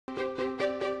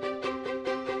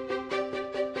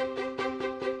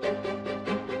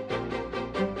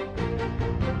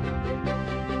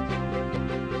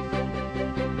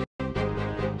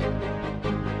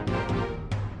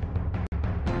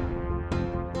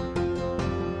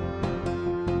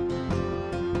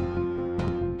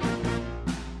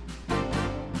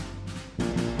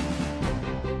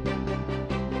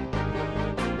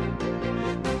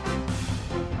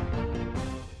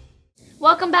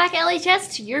Welcome back,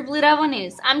 LHS, to your Blue Devil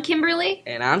News. I'm Kimberly.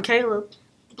 And I'm Caleb.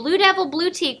 Blue Devil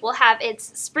Boutique will have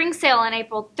its spring sale on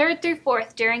April 3rd through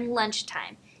 4th during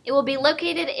lunchtime. It will be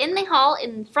located in the hall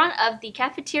in front of the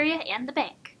cafeteria and the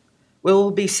bank. We will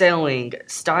be selling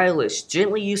stylish,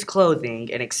 gently used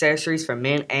clothing and accessories for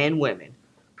men and women.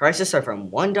 Prices are from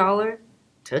 $1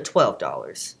 to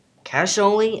 $12. Cash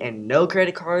only and no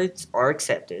credit cards are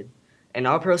accepted. And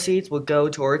all proceeds will go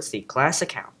towards the class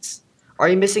accounts. Are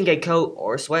you missing a coat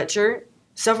or sweatshirt?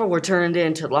 Several were turned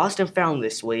in to Lost and Found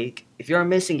this week. If you are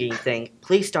missing anything,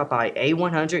 please stop by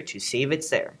A100 to see if it's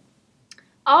there.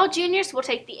 All juniors will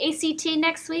take the ACT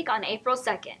next week on April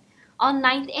 2nd. All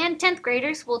 9th and 10th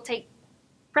graders will take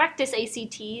practice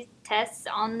ACT tests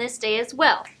on this day as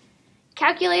well.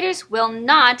 Calculators will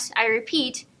not, I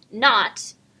repeat,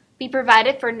 not, be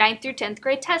provided for 9th through 10th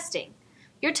grade testing.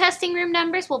 Your testing room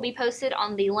numbers will be posted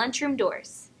on the lunchroom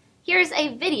doors. Here's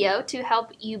a video to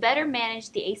help you better manage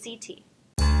the ACT.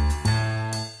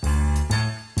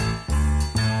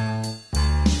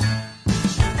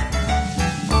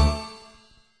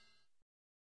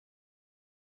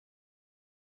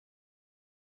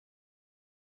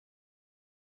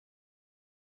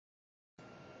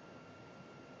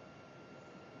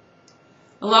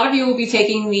 A lot of you will be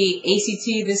taking the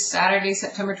ACT this Saturday,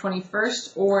 September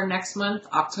 21st, or next month,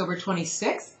 October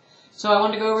 26th. So I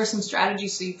want to go over some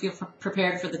strategies so you feel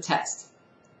prepared for the test.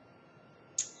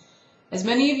 As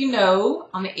many of you know,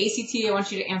 on the ACT, I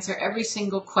want you to answer every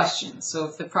single question. So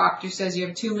if the proctor says you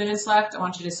have 2 minutes left, I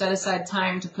want you to set aside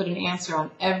time to put an answer on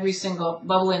every single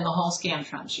bubble in the whole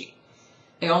Scantron sheet.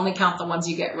 They only count the ones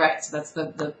you get right, so that's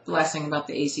the blessing about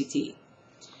the ACT.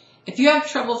 If you have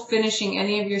trouble finishing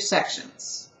any of your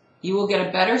sections, you will get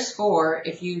a better score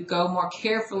if you go more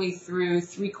carefully through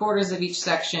 3/4 of each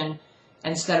section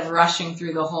instead of rushing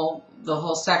through the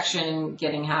whole section and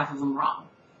getting half of them wrong.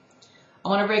 I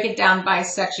want to break it down by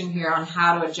section here on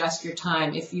how to adjust your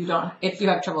time if you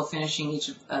have trouble finishing each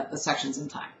of the sections in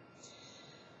time.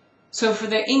 So for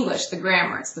the English, the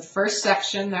grammar, it's the first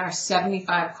section. There are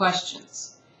 75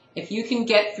 questions. If you can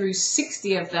get through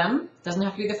 60 of them, doesn't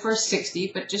have to be the first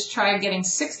 60, but just try getting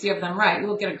 60 of them right, you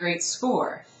will get a great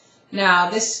score.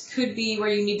 Now, this could be where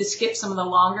you need to skip some of the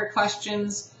longer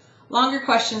questions. Longer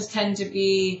questions tend to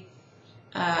be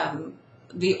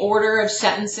the order of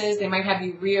sentences. They might have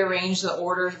you rearrange the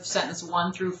order of sentence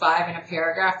 1 through 5 in a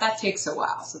paragraph. That takes a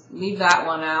while, so leave that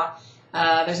one out.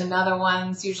 There's another one.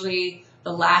 It's usually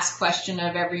the last question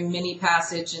of every mini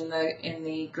passage in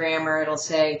the grammar. It'll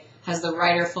say, has the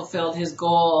writer fulfilled his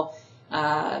goal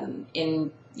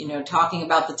in talking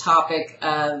about the topic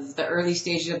of the early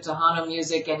stages of Tejano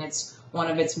music and it's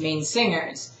one of its main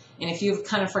singers? And if you've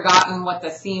kind of forgotten what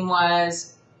the theme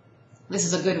was, this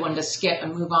is a good one to skip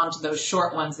and move on to those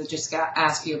short ones that just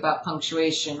ask you about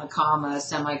punctuation, a comma, a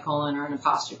semicolon, or an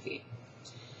apostrophe.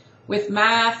 With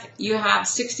math, you have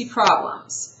 60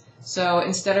 problems. So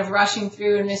instead of rushing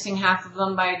through and missing half of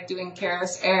them by doing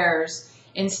careless errors,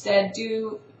 instead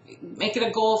make it a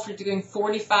goal for doing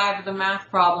 45 of the math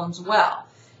problems well.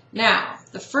 Now,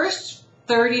 the first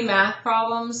 30 math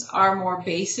problems are more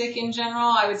basic in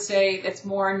general. I would say it's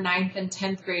more 9th and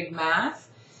 10th grade math.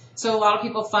 So a lot of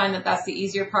people find that that's the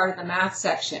easier part of the math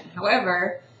section.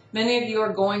 However, many of you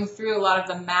are going through a lot of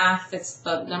the math that's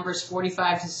the numbers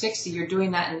 45 to 60. You're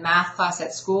doing that in math class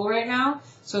at school right now.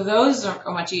 So those are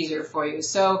much easier for you.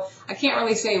 So I can't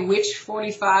really say which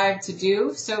 45 to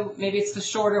do. So maybe it's the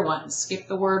shorter ones. Skip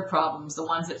the word problems, the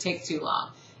ones that take too long.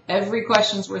 Every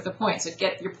question's worth a point, so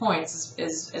get your points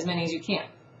as many as you can.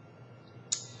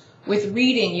 With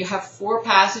reading, you have 4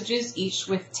 passages, each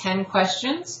with 10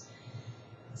 questions.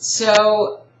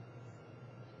 So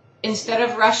instead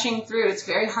of rushing through, it's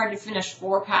very hard to finish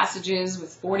 4 passages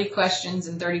with 40 questions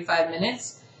in 35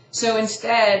 minutes. So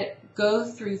instead, go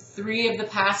through 3 of the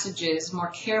passages more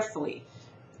carefully.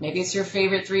 Maybe it's your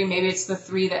favorite 3, maybe it's the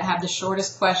 3 that have the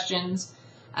shortest questions.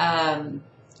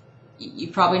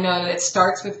 You probably know that it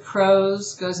starts with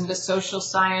prose, goes into social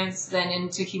science, then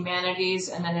into humanities,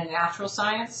 and then into natural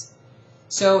science.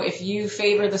 So if you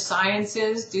favor the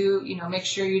sciences, make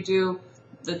sure you do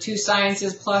the 2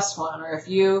 sciences plus 1. Or if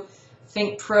you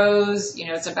think prose,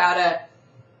 it's about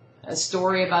a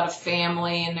story about a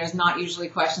family, and there's not usually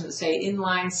questions that say in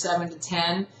lines 7 to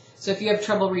 10. So if you have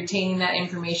trouble retaining that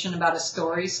information about a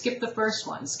story, skip the first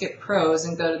one, skip prose,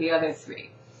 and go to the other 3.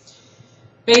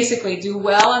 Basically, do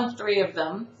well on 3 of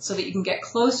them so that you can get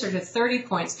closer to 30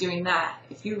 points doing that.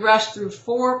 If you rush through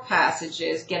 4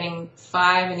 passages, getting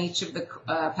 5 in each of the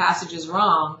passages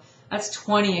wrong, that's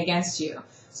 20 against you.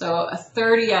 So a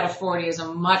 30 out of 40 is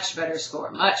a much better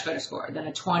score than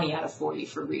a 20 out of 40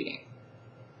 for reading.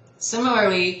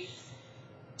 Similarly,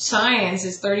 Science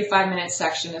is 35-minute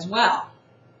section as well.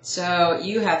 So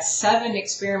you have 7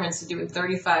 experiments to do in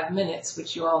 35 minutes,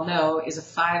 which you all know is a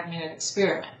 5-minute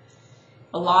experiment.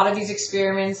 A lot of these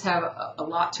experiments have a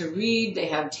lot to read. They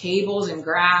have tables and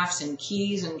graphs and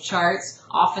keys and charts,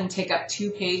 often take up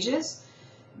 2 pages.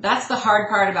 That's the hard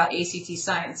part about ACT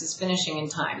Science, is finishing in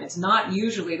time. It's not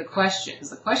usually the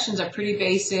questions. The questions are pretty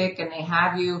basic, and they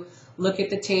have you look at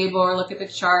the table or look at the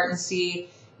chart and see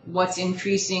what's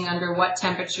increasing under what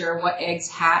temperature, what eggs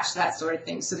hatch, that sort of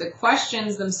thing. So the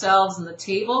questions themselves and the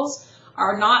tables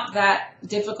are not that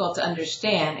difficult to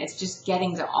understand. It's just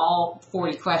getting to all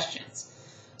 40 questions.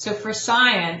 So for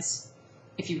science,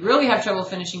 if you really have trouble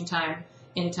finishing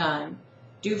in time,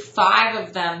 do 5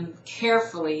 of them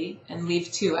carefully and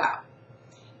leave 2 out.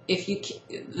 If you,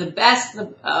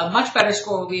 much better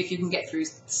score will be if you can get through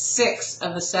 6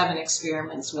 of the 7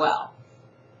 experiments well.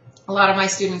 A lot of my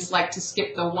students like to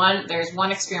skip there's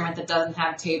one experiment that doesn't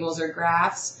have tables or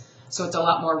graphs, so it's a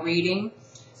lot more reading.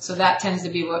 So that tends to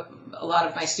be what a lot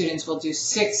of my students will do,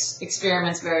 6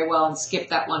 experiments very well and skip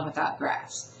that one without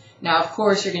graphs. Now, of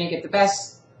course, you're going to get the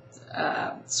best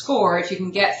score if you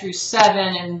can get through 7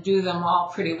 and do them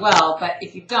all pretty well. But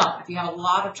if you don't, if you have a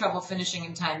lot of trouble finishing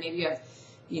in time, maybe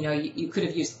you could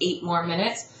have used 8 more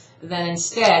minutes, then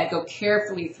instead go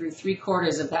carefully through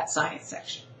 3/4 of that science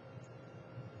section.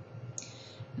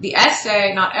 The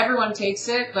essay, not everyone takes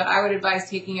it, but I would advise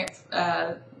taking it,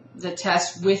 the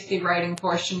test with the writing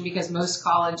portion, because most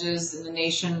colleges in the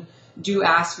nation do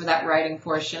ask for that writing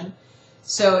portion.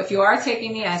 So if you are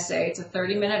taking the essay, it's a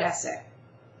 30-minute essay.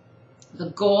 The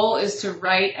goal is to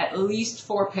write at least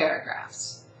 4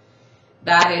 paragraphs.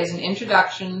 That is an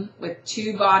introduction with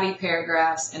 2 body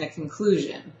paragraphs and a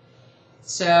conclusion.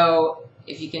 So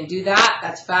if you can do that,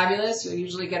 that's fabulous. You'll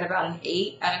usually get about an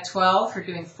 8 out of 12 for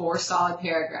doing 4 solid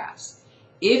paragraphs.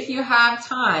 If you have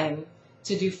time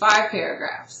to do 5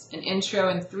 paragraphs, an intro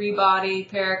and 3 body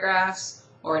paragraphs,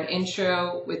 or an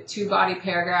intro with 2 body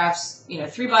paragraphs,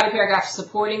 3 body paragraphs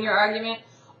supporting your argument,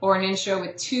 or an intro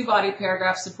with 2 body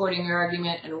paragraphs supporting your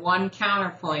argument and 1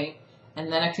 counterpoint,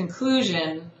 and then a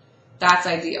conclusion, that's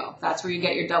ideal. That's where you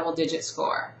get your double-digit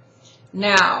score.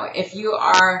 Now, if you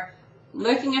are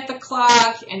looking at the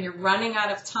clock and you're running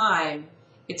out of time,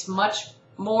 it's much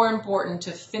more important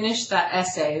to finish that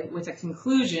essay with a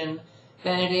conclusion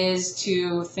than it is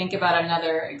to think about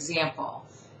another example.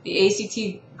 The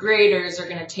ACT graders are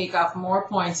going to take off more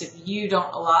points if you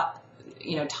don't allot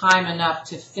time enough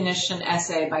to finish an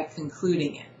essay by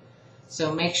concluding it.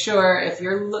 So make sure, if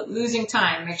you're losing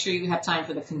time, make sure you have time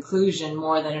for the conclusion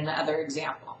more than another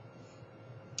example.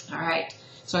 All right.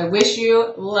 So I wish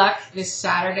you luck this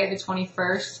Saturday, the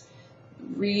 21st.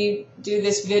 Redo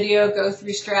this video, go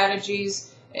through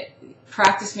strategies.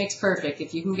 Practice makes perfect.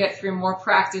 If you can get through more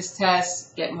practice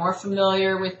tests, get more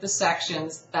familiar with the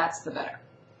sections, that's the better.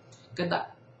 Good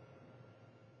luck.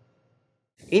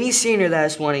 Any senior that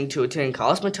is wanting to attend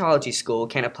cosmetology school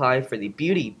can apply for the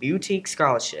Beauty Boutique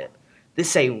Scholarship. This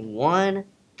is a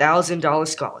 $1,000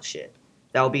 scholarship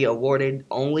that will be awarded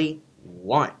only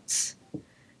once.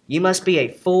 You must be a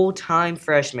full-time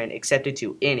freshman accepted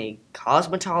to any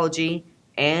cosmetology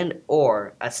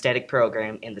and/or aesthetic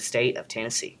program in the state of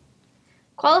Tennessee.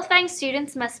 Qualifying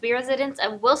students must be residents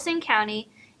of Wilson County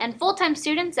and full-time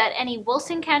students at any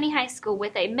Wilson County high school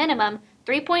with a minimum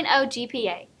 3.0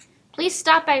 GPA. Please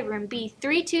stop by room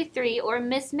B323 or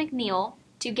Ms. McNeil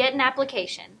to get an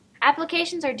application.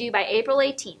 Applications are due by April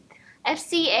 18th.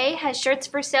 FCA has shirts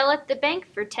for sale at the bank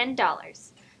for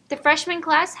 $10. The freshman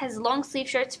class has long sleeve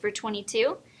shirts for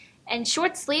 $22 and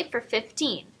short sleeve for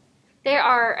 $15. There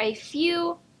are a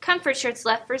few comfort shirts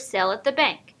left for sale at the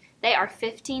bank. They are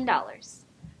 $15.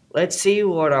 Let's see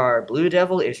what our Blue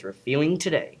Devil is reviewing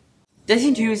today.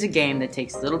 Dissing 2 is a game that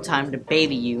takes little time to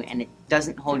baby you and it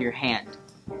doesn't hold your hand.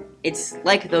 It's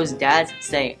like those dads that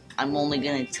say, I'm only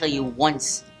going to tell you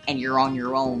once and you're on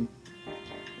your own.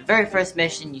 The very first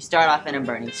mission, you start off in a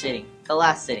burning city, the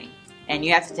last city, and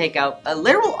you have to take out a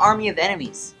literal army of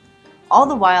enemies. All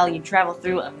the while, you travel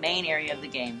through a main area of the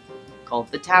game called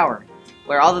the Tower,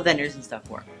 where all the vendors and stuff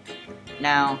work.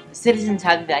 Now, the citizens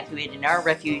have evacuated and are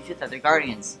refuge with other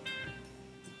guardians.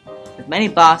 With many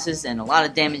bosses and a lot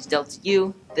of damage dealt to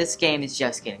you, this game is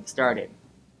just getting started.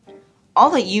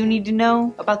 All that you need to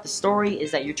know about the story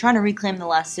is that you're trying to reclaim the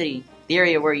last city, the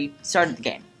area where you started the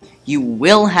game. You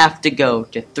will have to go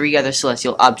to 3 other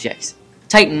celestial objects: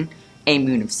 Titan, a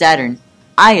moon of Saturn,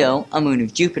 Io, a moon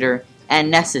of Jupiter,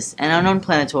 and Nessus, an unknown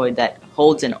planetoid that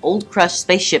holds an old crushed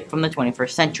spaceship from the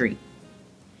 21st century.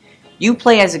 You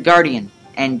play as a Guardian,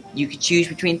 and you can choose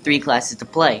between 3 classes to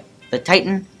play: the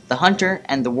Titan, the Hunter,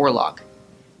 and the Warlock.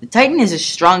 The Titan is a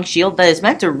strong shield that is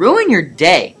meant to ruin your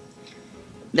day.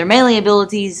 Their melee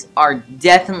abilities are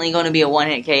definitely going to be a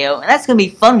one-hit KO, and that's going to be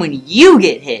fun when you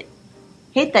get hit.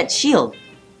 Hit that shield.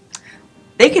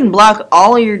 They can block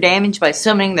all of your damage by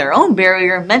summoning their own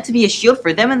barrier meant to be a shield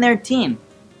for them and their team.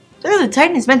 So the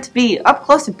Titan is meant to be up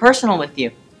close and personal with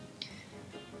you.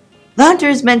 The Hunter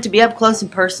is meant to be up close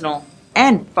and personal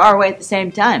and far away at the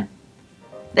same time.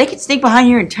 They can sneak behind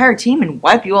your entire team and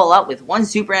wipe you all out with one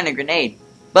super and a grenade,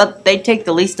 but they take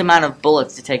the least amount of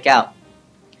bullets to take out.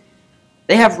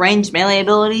 They have ranged melee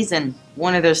abilities, and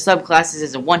one of their subclasses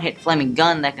is a one-hit flaming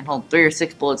gun that can hold 3 or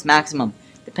 6 bullets maximum,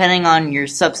 depending on your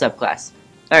subclass.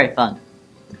 Very fun.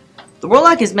 The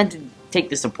Warlock is meant to take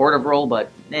the supportive role,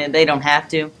 but they don't have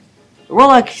to. The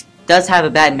Warlock does have a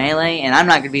bad melee, and I'm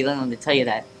not going to be the one to tell you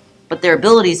that, but their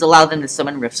abilities allow them to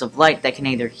summon Rifts of Light that can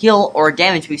either heal or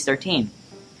damage boost their team.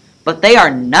 But they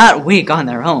are not weak on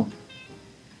their own.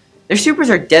 Their supers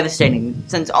are devastating,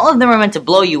 since all of them are meant to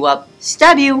blow you up,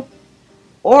 stab you,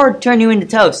 or turn you into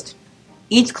toast.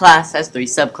 Each class has 3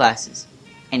 subclasses,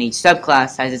 and each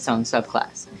subclass has its own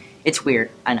subclass. It's weird,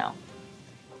 I know.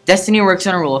 Destiny works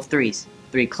on a rule of 3s.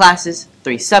 3 classes,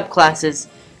 3 subclasses,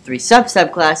 3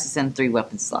 sub-subclasses, and 3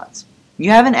 weapon slots. You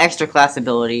have an extra class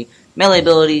ability, melee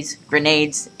abilities,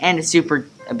 grenades, and a super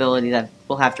ability that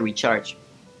will have to recharge.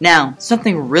 Now,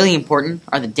 something really important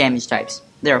are the damage types.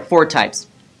 There are 4 types: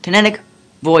 Kinetic,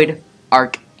 Void,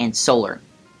 Arc, and Solar.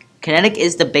 Kinetic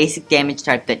is the basic damage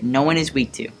type that no one is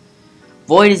weak to.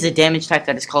 Void is a damage type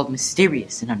that is called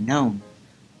Mysterious and Unknown,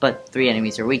 but 3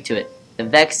 enemies are weak to it: the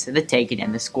Vex, the Taken,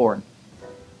 and the Scorn.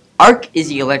 Arc is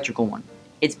the electrical one.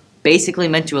 It's basically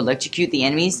meant to electrocute the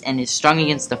enemies and is strong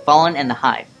against the Fallen and the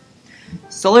Hive.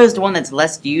 Solar is the one that's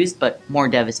less used but more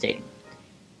devastating.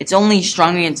 It's only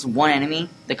strong against one enemy,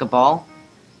 the Cabal.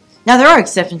 Now there are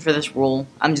exceptions for this rule,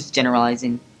 I'm just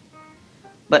generalizing.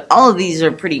 But all of these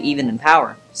are pretty even in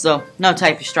power, so no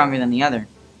type is stronger than the other.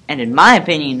 And in my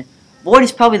opinion, Void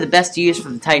is probably the best to use for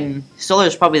the Titan, Solar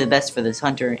is probably the best for this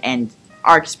Hunter, and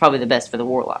Arc is probably the best for the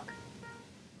Warlock.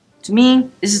 To me,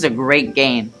 this is a great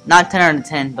game. Not 10 out of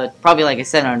 10, but probably like a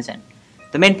 7 out of 10.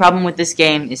 The main problem with this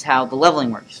game is how the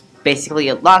leveling works. Basically,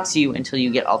 it locks you until you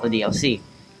get all the DLC.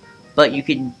 But you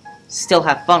can still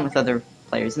have fun with other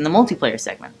players in the multiplayer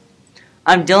segment.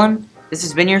 I'm Dylan, this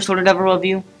has been your Sword of Devil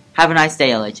review. Have a nice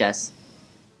day, LHS.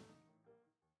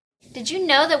 Did you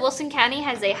know that Wilson County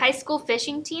has a high school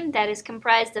fishing team that is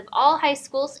comprised of all high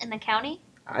schools in the county?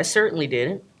 I certainly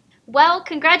didn't. Well,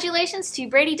 congratulations to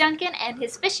Brady Duncan and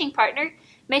his fishing partner,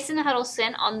 Mason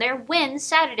Huddleston, on their win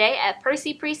Saturday at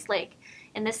Percy Priest Lake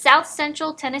in the South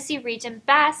Central Tennessee Region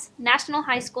Bass National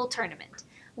High School Tournament.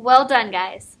 Well done,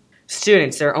 guys.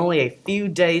 Students, there are only a few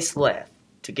days left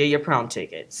to get your prom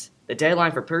tickets. The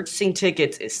deadline for purchasing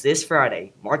tickets is this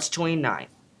Friday, March 29th.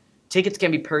 Tickets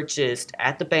can be purchased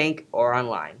at the bank or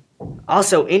online.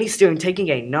 Also, any student taking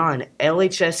a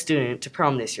non-LHS student to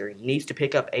prom this year needs to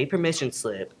pick up a permission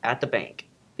slip at the bank.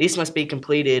 These must be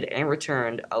completed and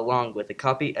returned along with a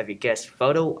copy of your guest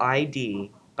photo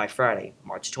ID by Friday,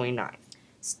 March 29th.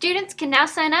 Students can now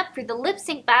sign up for the lip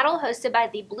sync battle hosted by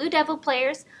the Blue Devil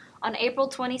players on April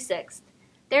 26th.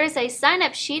 There is a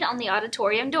sign-up sheet on the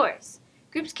auditorium doors.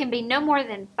 Groups can be no more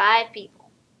than 5 people.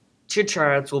 Cheer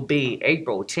tryouts will be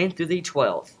April 10th through the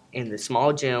 12th in the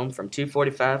small gym from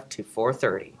 2:45 to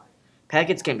 4:30.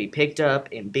 Packets can be picked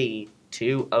up in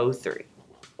B203.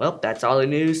 Well, that's all the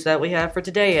news that we have for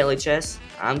today, LHS.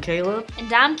 I'm Caleb.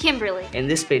 And I'm Kimberly. And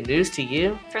this has been news to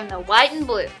you from the White and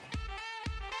Blue.